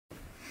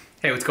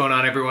Hey, what's going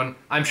on, everyone?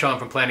 I'm Sean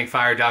from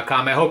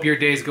planningfire.com. I hope your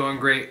day's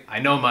going great. I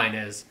know mine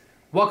is.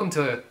 Welcome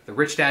to the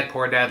Rich Dad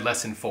Poor Dad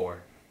Lesson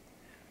 4.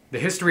 The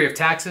history of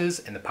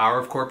taxes and the power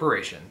of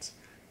corporations.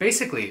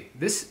 Basically,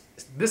 this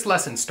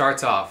lesson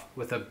starts off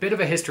with a bit of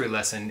a history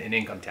lesson in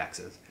income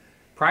taxes.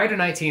 Prior to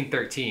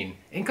 1913,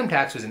 income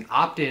tax was an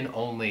opt-in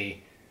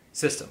only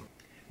system,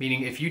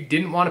 meaning if you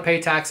didn't want to pay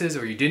taxes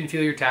or you didn't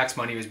feel your tax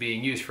money was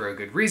being used for a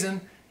good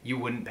reason, you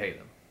wouldn't pay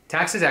them.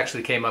 Taxes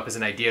actually came up as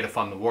an idea to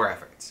fund the war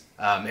efforts,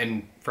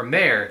 and from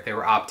there they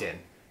were opt-in.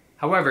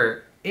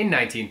 However, in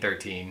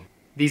 1913,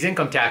 these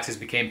income taxes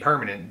became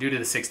permanent due to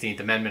the 16th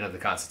Amendment of the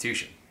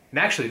Constitution. And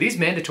actually, these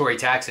mandatory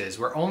taxes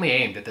were only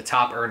aimed at the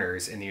top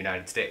earners in the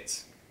United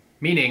States.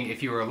 Meaning,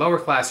 if you were a lower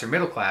class or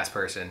middle class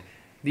person,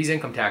 these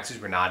income taxes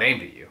were not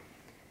aimed at you.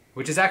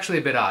 Which is actually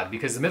a bit odd,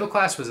 because the middle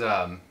class was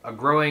a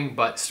growing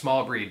but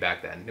small breed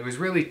back then. There was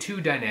really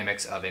two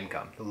dynamics of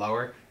income, the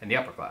lower and the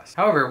upper class.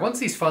 However, once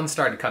these funds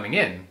started coming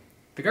in,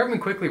 the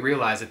government quickly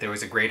realized that there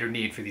was a greater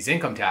need for these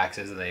income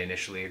taxes than they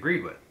initially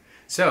agreed with.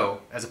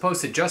 So, as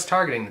opposed to just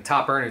targeting the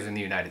top earners in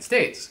the United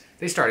States,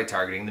 they started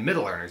targeting the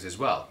middle earners as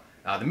well.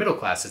 The middle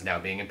class is now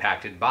being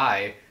impacted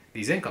by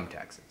these income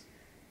taxes.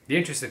 The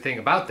interesting thing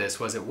about this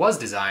was it was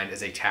designed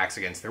as a tax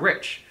against the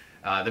rich.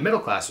 The middle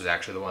class was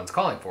actually the ones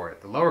calling for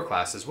it, the lower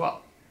class as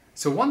well.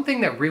 So one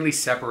thing that really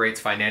separates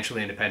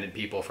financially independent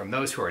people from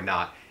those who are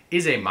not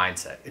is a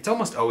mindset. It's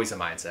almost always a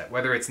mindset,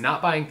 whether it's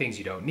not buying things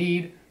you don't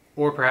need,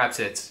 or perhaps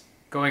it's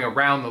going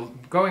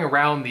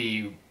around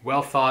the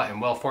well-thought and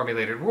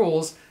well-formulated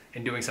rules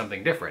and doing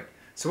something different.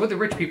 So what did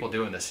the rich people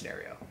do in this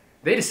scenario?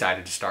 They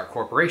decided to start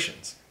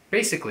corporations.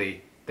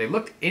 Basically, they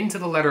looked into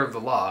the letter of the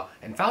law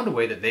and found a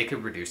way that they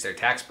could reduce their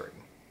tax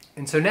burden.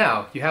 And so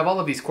now you have all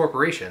of these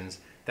corporations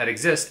that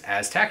exist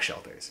as tax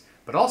shelters,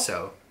 but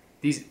also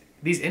these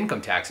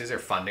income taxes are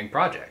funding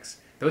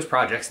projects. Those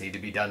projects need to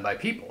be done by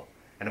people.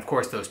 And of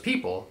course, those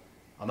people,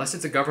 unless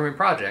it's a government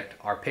project,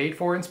 are paid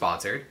for and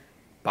sponsored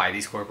by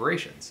these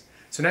corporations.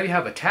 So now you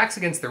have a tax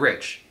against the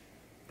rich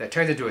that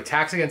turns into a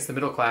tax against the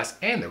middle class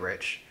and the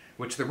rich,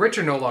 which the rich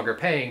are no longer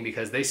paying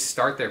because they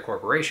start their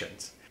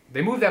corporations.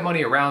 They move that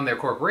money around their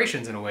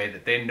corporations in a way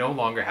that they no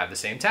longer have the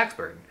same tax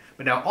burden.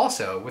 But now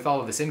also, with all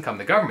of this income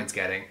the government's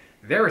getting,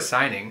 they're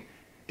assigning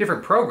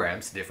different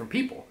programs to different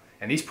people.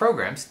 And these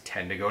programs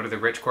tend to go to the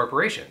rich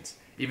corporations.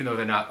 Even though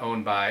they're not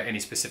owned by any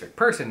specific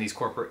person, these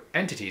corporate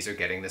entities are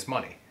getting this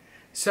money.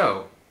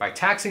 So, by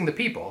taxing the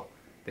people,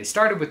 they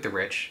started with the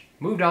rich,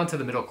 moved on to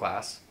the middle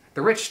class.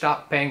 The rich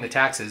stopped paying the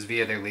taxes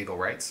via their legal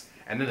rights,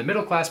 and then the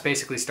middle class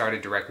basically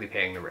started directly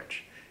paying the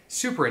rich.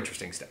 Super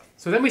interesting stuff.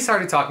 So then we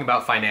started talking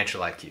about financial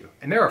IQ,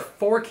 and there are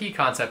 4 key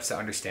concepts to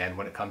understand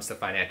when it comes to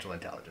financial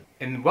intelligence.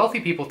 And wealthy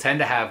people tend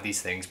to have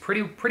these things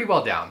pretty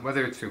well down,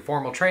 whether it's through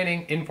formal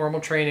training,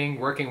 informal training,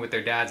 working with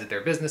their dads at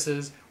their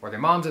businesses, or their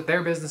moms at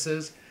their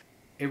businesses.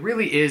 It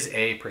really is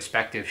a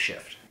perspective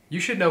shift.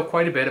 You should know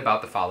quite a bit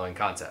about the following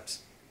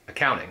concepts: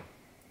 accounting,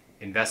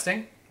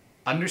 investing,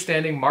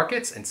 understanding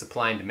markets and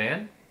supply and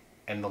demand,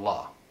 and the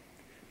law.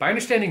 By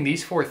understanding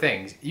these 4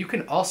 things, you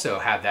can also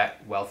have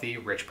that wealthy,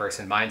 rich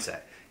person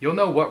mindset. You'll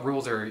know what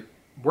rules are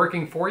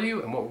working for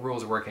you and what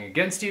rules are working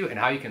against you and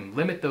how you can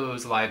limit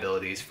those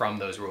liabilities from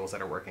those rules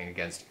that are working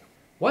against you.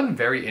 One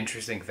very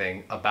interesting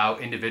thing about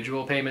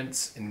individual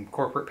payments and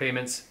corporate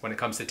payments when it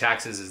comes to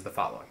taxes is the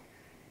following.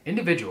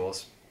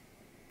 Individuals,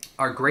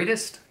 our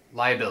greatest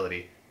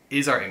liability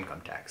is our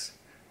income tax.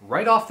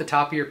 Right off the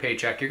top of your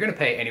paycheck, you're going to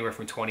pay anywhere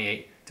from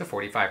 28 to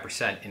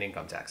 45% in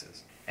income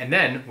taxes. And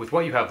then, with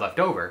what you have left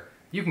over,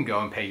 you can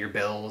go and pay your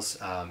bills,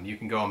 you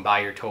can go and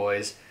buy your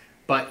toys,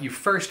 but you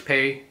first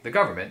pay the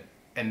government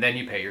and then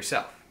you pay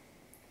yourself.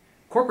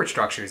 Corporate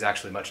structure is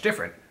actually much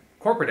different.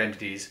 Corporate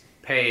entities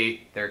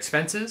pay their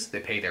expenses, they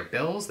pay their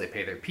bills, they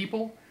pay their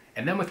people,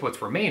 and then with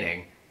what's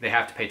remaining, they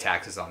have to pay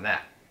taxes on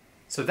that.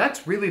 So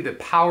that's really the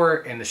power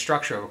and the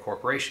structure of a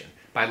corporation.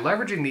 By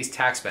leveraging these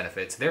tax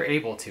benefits, they're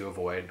able to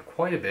avoid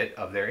quite a bit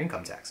of their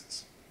income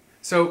taxes.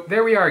 So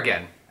there we are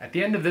again. At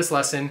the end of this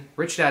lesson,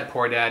 Rich Dad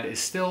Poor Dad is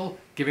still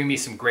giving me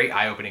some great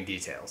eye-opening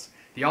details.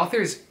 The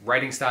author's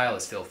writing style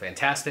is still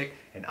fantastic,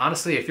 and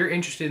honestly, if you're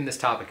interested in this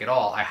topic at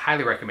all, I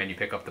highly recommend you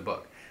pick up the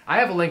book. I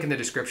have a link in the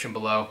description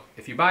below.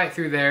 If you buy it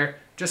through there,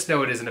 just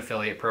know it is an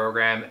affiliate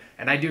program,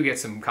 and I do get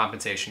some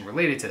compensation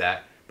related to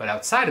that, but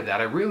outside of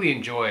that, I really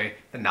enjoy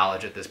the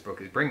knowledge that this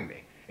book is bringing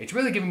me. It's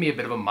really giving me a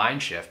bit of a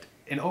mind shift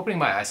and opening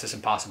my eyes to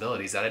some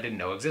possibilities that I didn't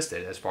know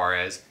existed as far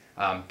as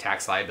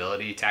tax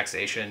liability,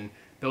 taxation,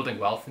 building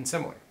wealth, and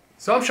similar.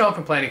 So I'm Sean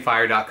from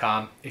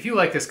planningfire.com. If you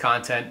like this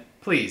content,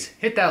 please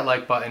hit that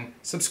like button,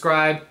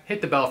 subscribe,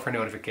 hit the bell for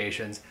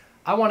notifications.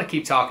 I want to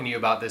keep talking to you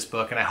about this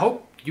book, and I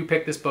hope you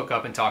pick this book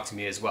up and talk to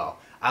me as well.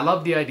 I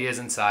love the ideas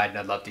inside, and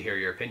I'd love to hear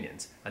your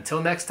opinions.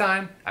 Until next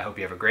time, I hope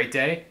you have a great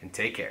day, and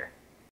take care.